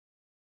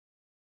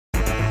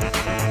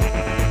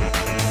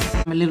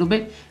a little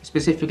bit,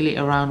 specifically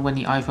around when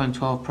the iPhone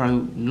 12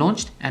 Pro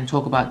launched, and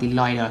talk about the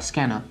LiDAR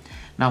Scanner.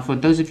 Now, for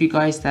those of you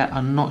guys that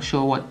are not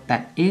sure what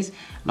that is,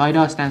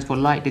 LiDAR stands for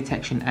Light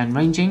Detection and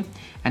Ranging,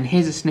 and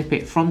here's a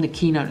snippet from the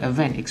keynote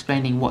event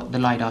explaining what the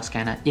LiDAR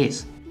Scanner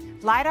is.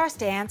 LiDAR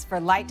stands for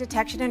Light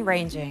Detection and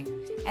Ranging,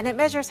 and it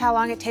measures how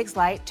long it takes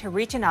light to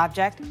reach an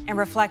object and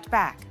reflect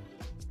back.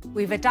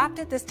 We've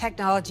adopted this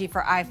technology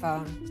for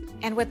iPhone,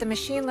 and with the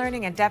machine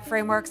learning and depth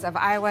frameworks of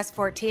iOS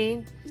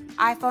 14,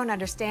 iPhone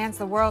understands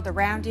the world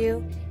around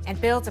you and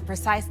builds a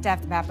precise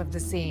depth map of the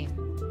scene.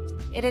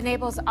 It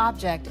enables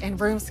object and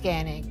room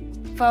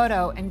scanning,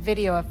 photo and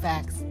video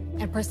effects,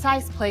 and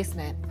precise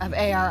placement of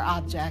AR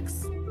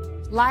objects.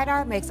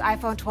 LiDAR makes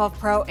iPhone 12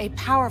 Pro a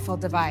powerful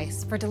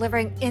device for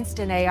delivering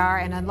instant AR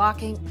and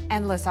unlocking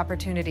endless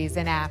opportunities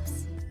in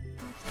apps.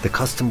 The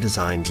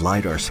custom-designed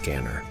LiDAR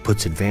scanner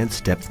puts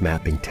advanced depth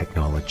mapping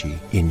technology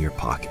in your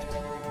pocket.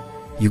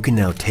 You can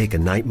now take a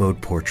night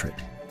mode portrait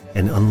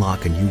and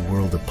unlock a new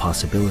world of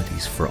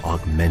possibilities for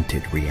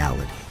augmented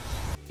reality.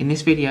 In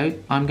this video,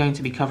 I'm going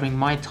to be covering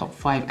my top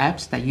 5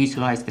 apps that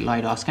utilize the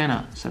LiDAR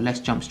scanner, so let's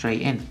jump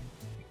straight in.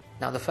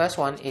 Now the first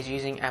one is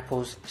using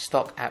Apple's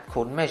stock app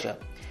called Measure.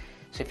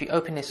 So if you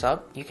open this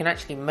up, you can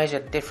actually measure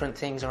different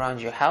things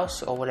around your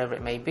house or whatever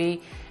it may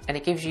be, and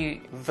it gives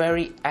you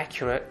very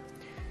accurate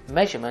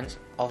measurements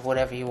of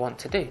whatever you want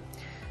to do.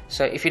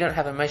 So if you don't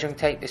have a measuring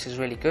tape, this is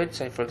really good.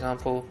 So for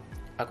example,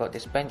 I've got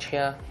this bench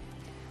here.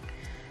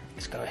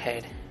 Let's go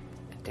ahead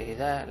and do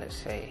that. Let's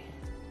say,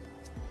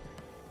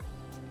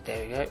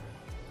 there we go.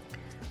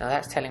 Now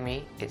that's telling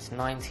me it's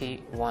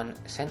 91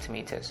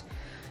 centimeters.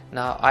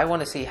 Now I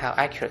want to see how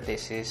accurate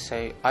this is,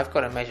 so I've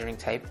got a measuring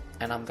tape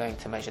and I'm going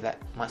to measure that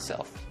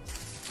myself.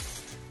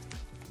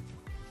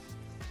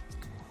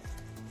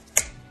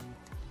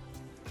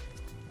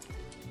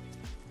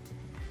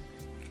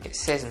 It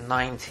says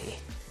 90,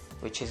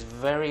 which is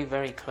very,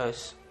 very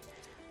close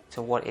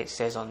to what it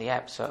says on the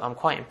app, so I'm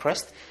quite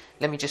impressed.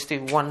 Let me just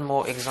do one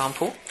more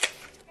example.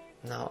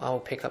 Now I'll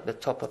pick up the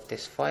top of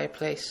this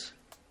fireplace.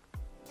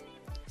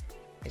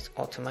 It's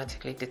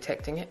automatically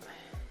detecting it.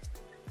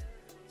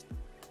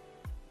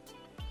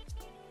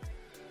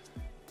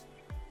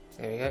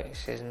 There we go, it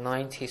says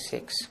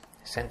 96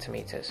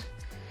 centimeters.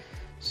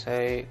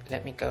 So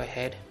let me go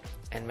ahead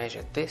and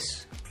measure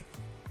this.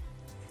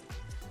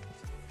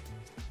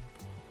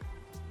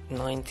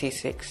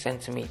 96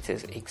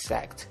 centimeters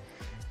exact.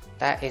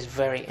 That is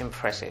very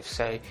impressive.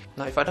 So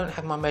now if I don't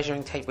have my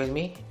measuring tape with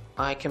me,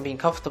 I can be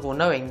comfortable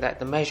knowing that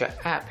the Measure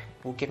app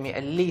will give me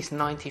at least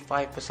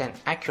 95%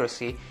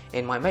 accuracy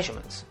in my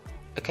measurements.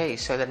 Okay,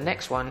 so the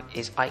next one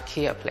is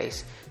Ikea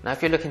Place. Now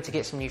if you're looking to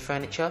get some new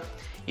furniture,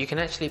 you can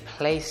actually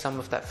place some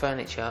of that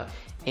furniture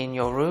in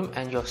your room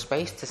and your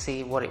space to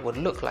see what it would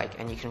look like,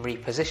 and you can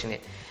reposition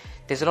it.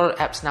 There's a lot of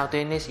apps now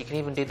doing this. You can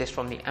even do this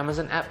from the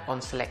Amazon app on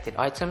selected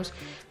items,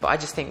 but I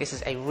just think this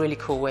is a really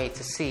cool way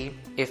to see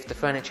if the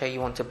furniture you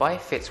want to buy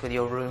fits with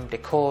your room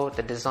decor,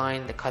 the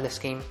design, the color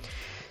scheme.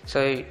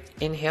 So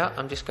in here,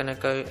 I'm just going to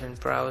go and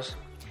browse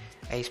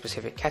a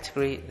specific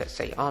category, let's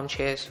say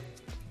armchairs,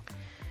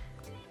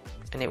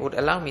 and it would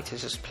allow me to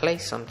just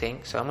place something.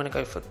 So I'm going to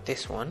go for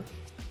this one,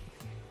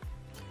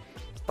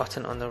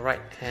 button on the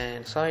right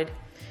hand side.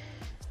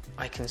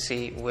 I can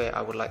see where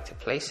I would like to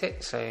place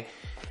it, so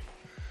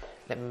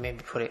let me maybe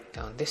put it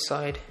down this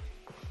side.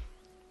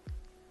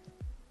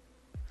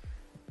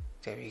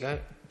 There we go,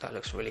 that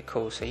looks really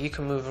cool. So you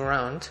can move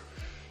around,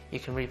 you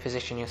can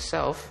reposition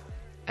yourself,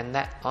 and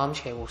that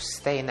armchair will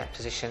stay in that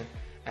position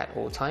at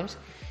all times.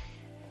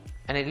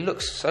 And it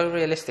looks so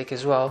realistic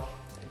as well,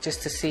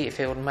 just to see if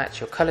it would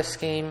match your color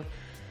scheme,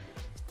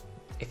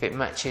 if it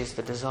matches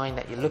the design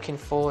that you're looking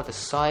for, the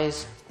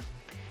size,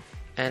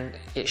 and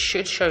it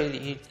should show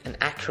you an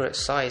accurate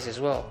size as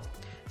well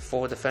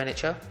for the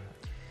furniture.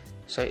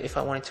 So if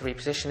I wanted to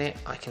reposition it,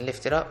 I can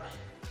lift it up,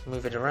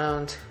 move it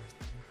around,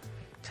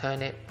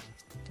 turn it,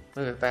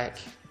 move it back,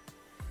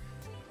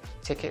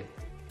 tick it,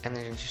 and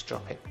then just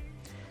drop it.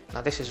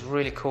 Now this is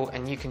really cool,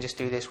 and you can just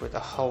do this with a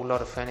whole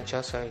lot of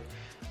furniture. So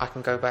I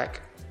can go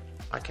back,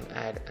 I can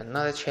add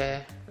another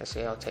chair. Let's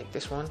say I'll take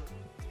this one,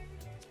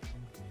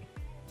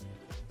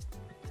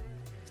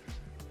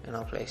 and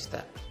I'll place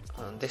that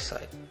on this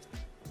side.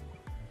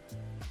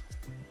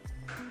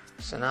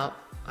 So now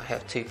I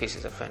have 2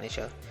 pieces of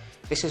furniture.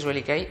 This is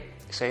really great,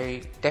 so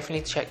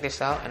definitely check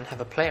this out and have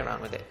a play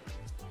around with it.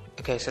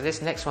 Okay, so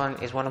this next one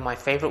is one of my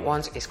favorite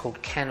ones. It's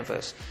called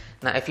Canvas.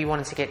 Now if you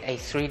wanted to get a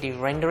 3D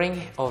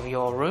rendering of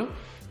your room,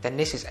 then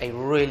this is a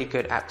really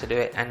good app to do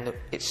it, and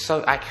it's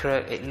so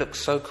accurate, it looks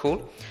so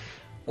cool.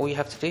 All you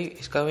have to do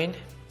is go in,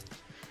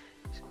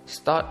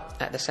 start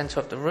at the center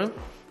of the room,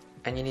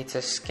 and you need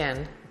to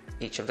scan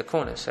each of the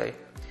corners. So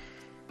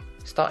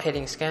start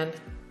hitting scan,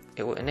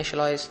 it will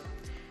initialize,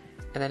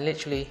 and then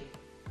literally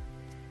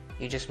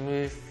you just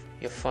move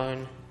your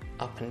phone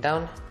up and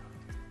down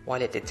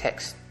while it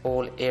detects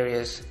all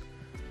areas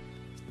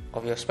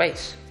of your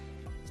space.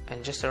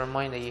 And just a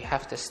reminder, you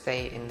have to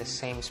stay in the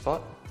same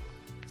spot.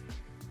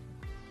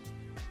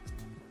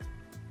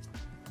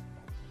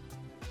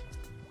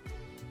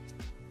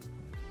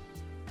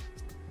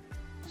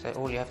 So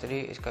all you have to do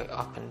is go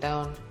up and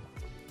down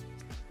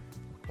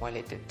while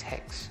it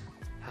detects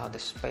how the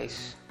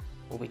space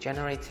will be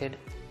generated.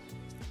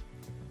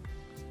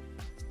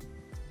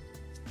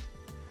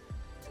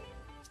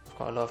 I've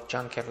got a lot of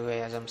junk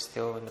everywhere as I'm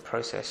still in the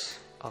process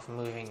of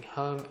moving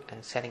home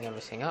and setting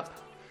everything up.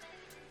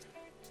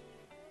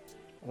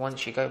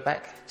 Once you go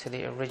back to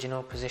the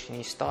original position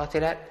you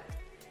started at,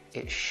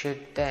 it should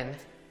then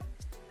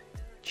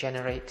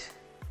generate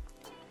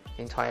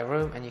the entire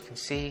room, and you can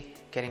see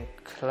getting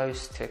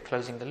close to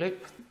closing the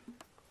loop.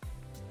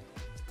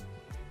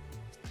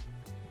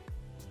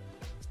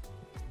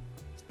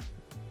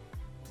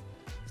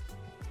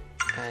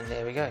 And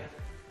there we go,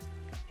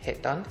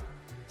 hit done.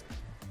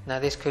 Now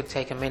this could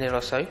take a minute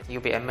or so.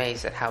 You'll be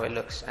amazed at how it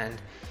looks,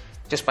 and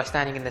just by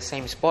standing in the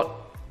same spot,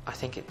 I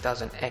think it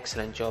does an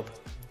excellent job.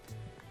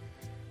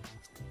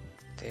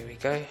 There we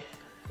go,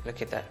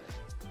 look at that.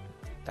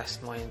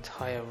 That's my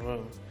entire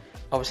room.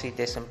 Obviously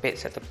there's some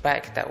bits at the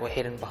back that were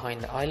hidden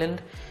behind the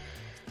island,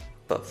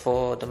 but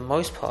for the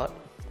most part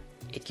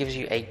it gives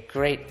you a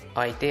great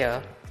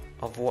idea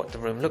of what the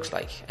room looks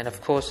like. And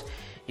of course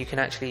you can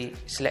actually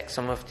select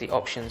some of the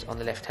options on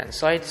the left hand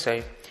side.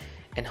 So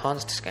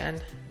enhanced scan,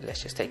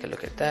 let's just take a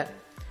look at that.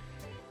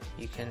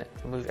 You can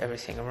move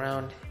everything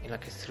around in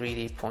like a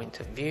 3D point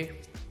of view,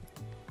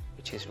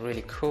 which is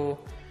really cool.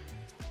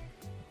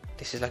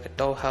 This is like a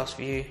dollhouse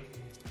view.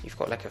 You've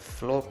got like a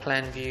floor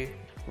plan view,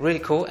 really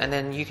cool. And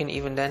then you can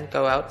even then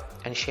go out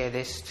and share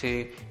this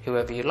to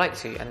whoever you'd like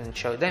to and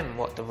show them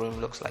what the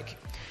room looks like.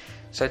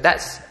 So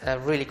that's a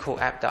really cool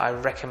app that I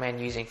recommend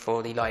using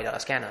for the LiDAR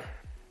scanner.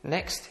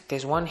 Next,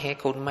 there's one here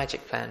called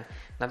Magicplan.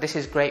 Now this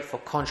is great for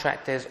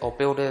contractors or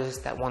builders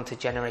that want to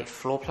generate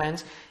floor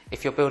plans.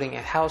 If you're building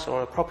a house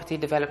or a property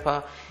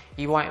developer,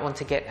 you might want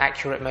to get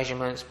accurate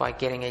measurements by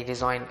getting a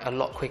design a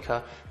lot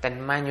quicker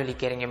than manually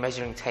getting a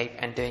measuring tape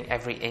and doing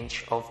every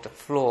inch of the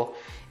floor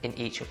in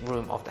each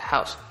room of the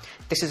house.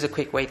 This is a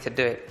quick way to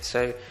do it.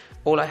 So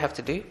all I have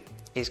to do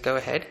is go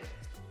ahead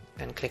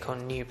and click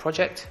on New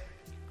Project,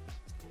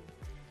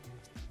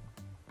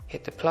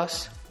 hit the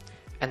plus,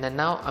 and then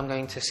now I'm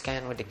going to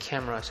scan with the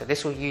camera. So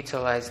this will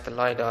utilize the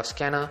LiDAR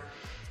scanner,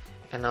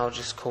 and I'll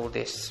just call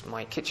this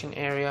my kitchen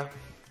area.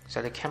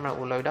 So the camera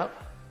will load up.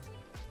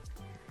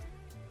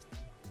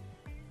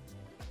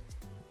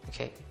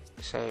 Okay,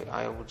 so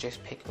I will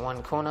just pick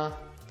one corner.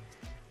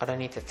 I don't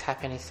need to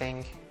tap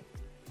anything.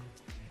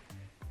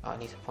 I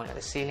need to point at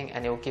the ceiling,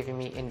 and it will give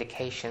me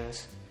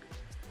indications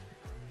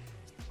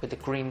with the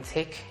green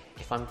tick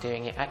if I'm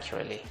doing it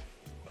accurately.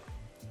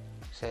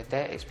 So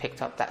there, it's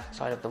picked up that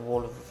side of the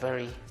wall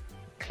very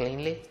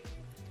cleanly.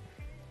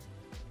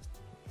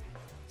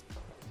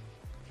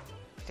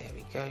 There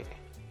we go.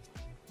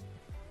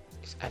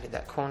 It's added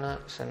that corner.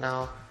 So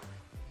now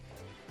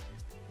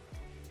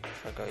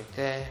if I go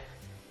there,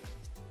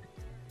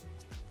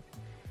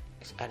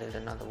 it's added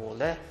another wall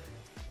there.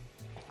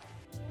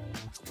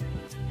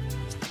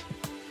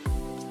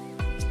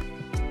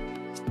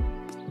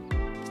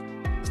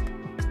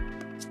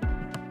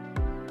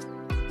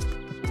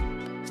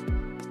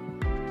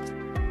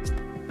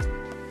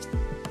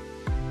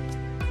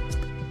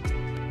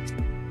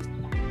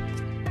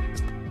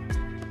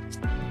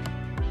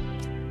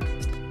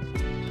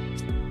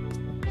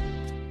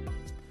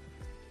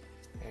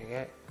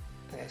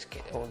 Let's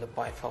get all the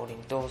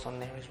bifolding doors on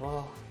there as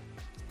well.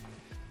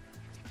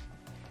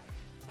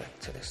 Back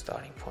to the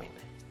starting point.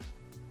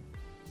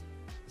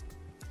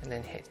 And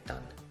then hit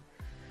done.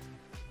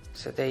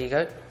 So there you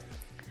go.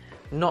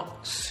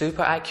 Not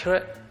super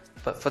accurate,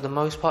 but for the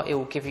most part it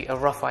will give you a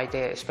rough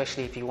idea,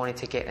 especially if you wanted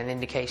to get an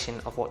indication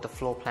of what the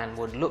floor plan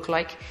would look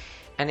like.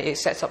 And it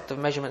sets up the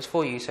measurements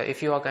for you. So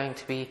if you are going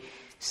to be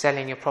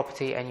selling your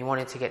property and you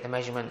wanted to get the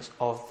measurements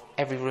of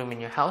every room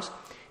in your house,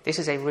 this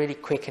is a really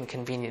quick and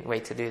convenient way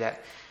to do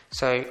that.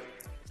 So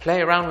play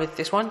around with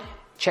this one,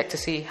 check to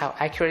see how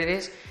accurate it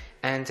is,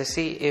 and to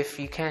see if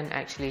you can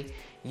actually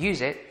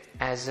use it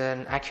as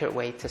an accurate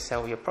way to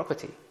sell your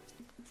property.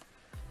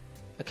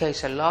 Okay,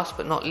 so last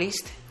but not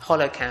least,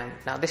 HoloCam.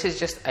 Now this is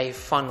just a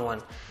fun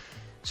one.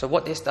 So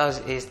what this does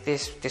is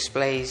this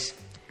displays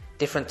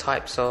different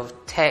types of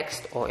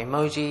text or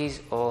emojis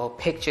or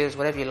pictures,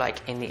 whatever you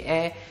like, in the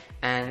air,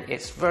 and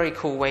it's very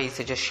cool ways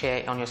to just share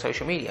it on your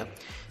social media.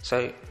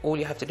 So all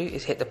you have to do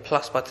is hit the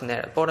plus button there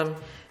at the bottom.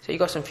 So you've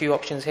got some few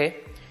options here.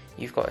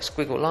 You've got a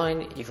squiggle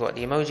line, you've got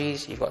the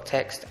emojis, you've got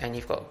text, and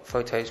you've got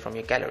photos from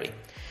your gallery.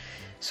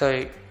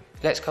 So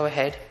let's go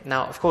ahead.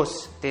 Now, of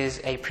course,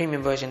 there's a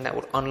premium version that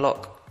will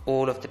unlock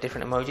all of the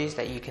different emojis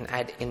that you can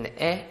add in the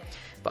air,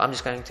 but I'm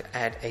just going to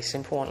add a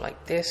simple one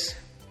like this,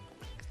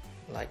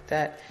 like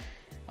that.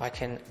 I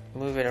can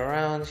move it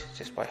around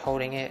just by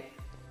holding it,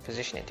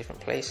 position it different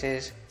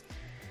places.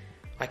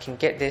 I can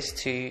get this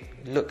to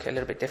look a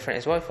little bit different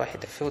as well. If I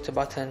hit the filter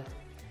button,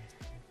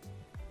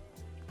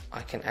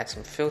 I can add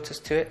some filters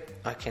to it.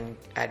 I can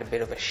add a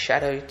bit of a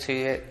shadow to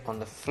it on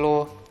the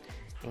floor,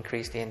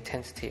 increase the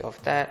intensity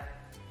of that,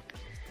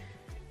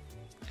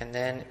 and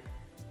then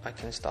I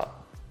can start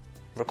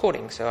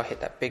recording. So I hit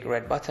that big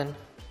red button.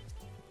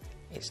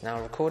 It's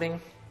now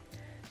recording.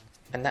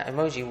 and that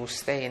emoji will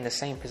stay in the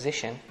same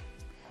position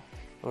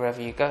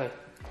wherever you go.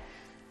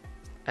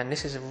 And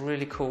this is a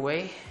really cool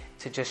way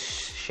to just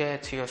share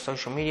to your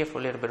social media for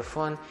a little bit of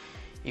fun.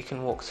 You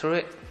can walk through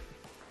it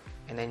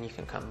and then you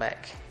can come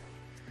back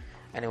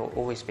and it will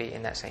always be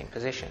in that same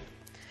position.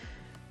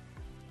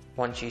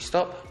 Once you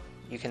stop,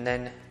 you can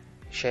then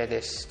share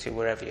this to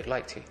wherever you'd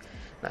like to.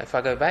 Now if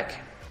I go back,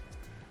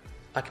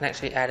 I can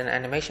actually add an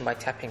animation by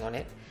tapping on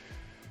it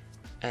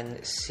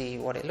and see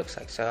what it looks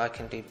like. So I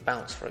can do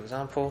bounce, for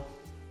example,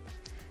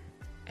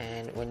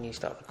 and when you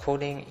start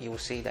recording, you will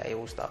see that it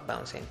will start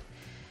bouncing.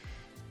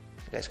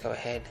 Let's go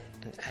ahead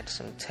and add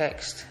some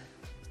text.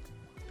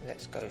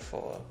 Let's go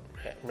for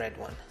a red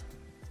one.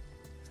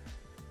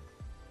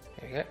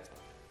 There we go.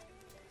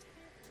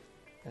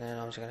 And then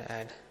I'm just going to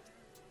add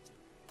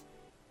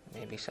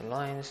maybe some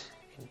lines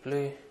in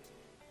blue.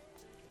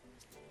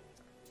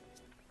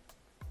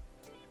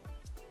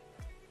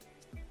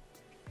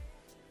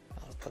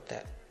 I'll put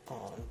that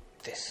on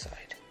this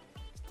side.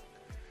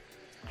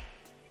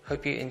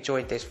 Hope you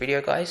enjoyed this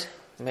video, guys.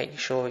 Make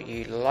sure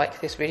you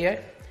like this video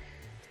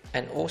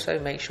and also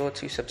make sure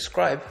to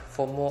subscribe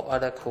for more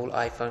other cool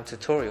iPhone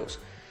tutorials.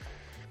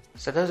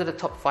 So those are the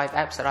top 5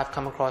 apps that I've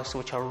come across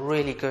which are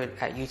really good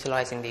at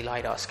utilizing the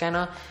LiDAR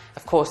scanner.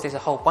 Of course, there's a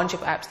whole bunch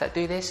of apps that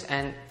do this,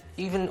 and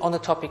even on the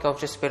topic of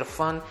just a bit of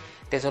fun,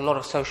 there's a lot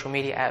of social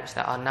media apps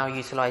that are now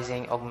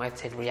utilizing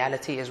augmented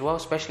reality as well,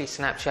 especially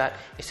Snapchat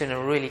is doing a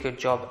really good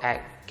job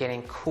at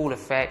getting cool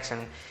effects,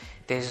 and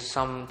there's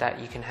some that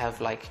you can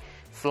have like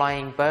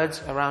flying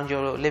birds around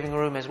your living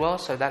room as well,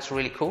 so that's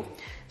really cool.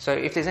 So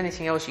if there's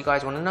anything else you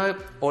guys want to know,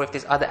 or if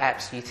there's other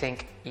apps you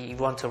think you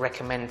want to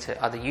recommend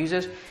to other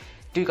users,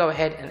 do go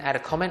ahead and add a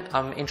comment.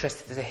 I'm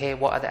interested to hear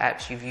what other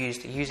apps you've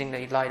used using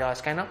the LiDAR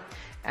scanner.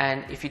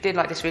 And if you did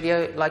like this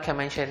video, like I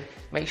mentioned,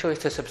 make sure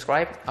to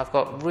subscribe. I've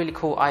got really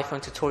cool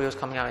iPhone tutorials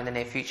coming out in the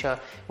near future,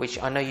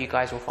 which I know you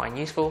guys will find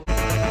useful.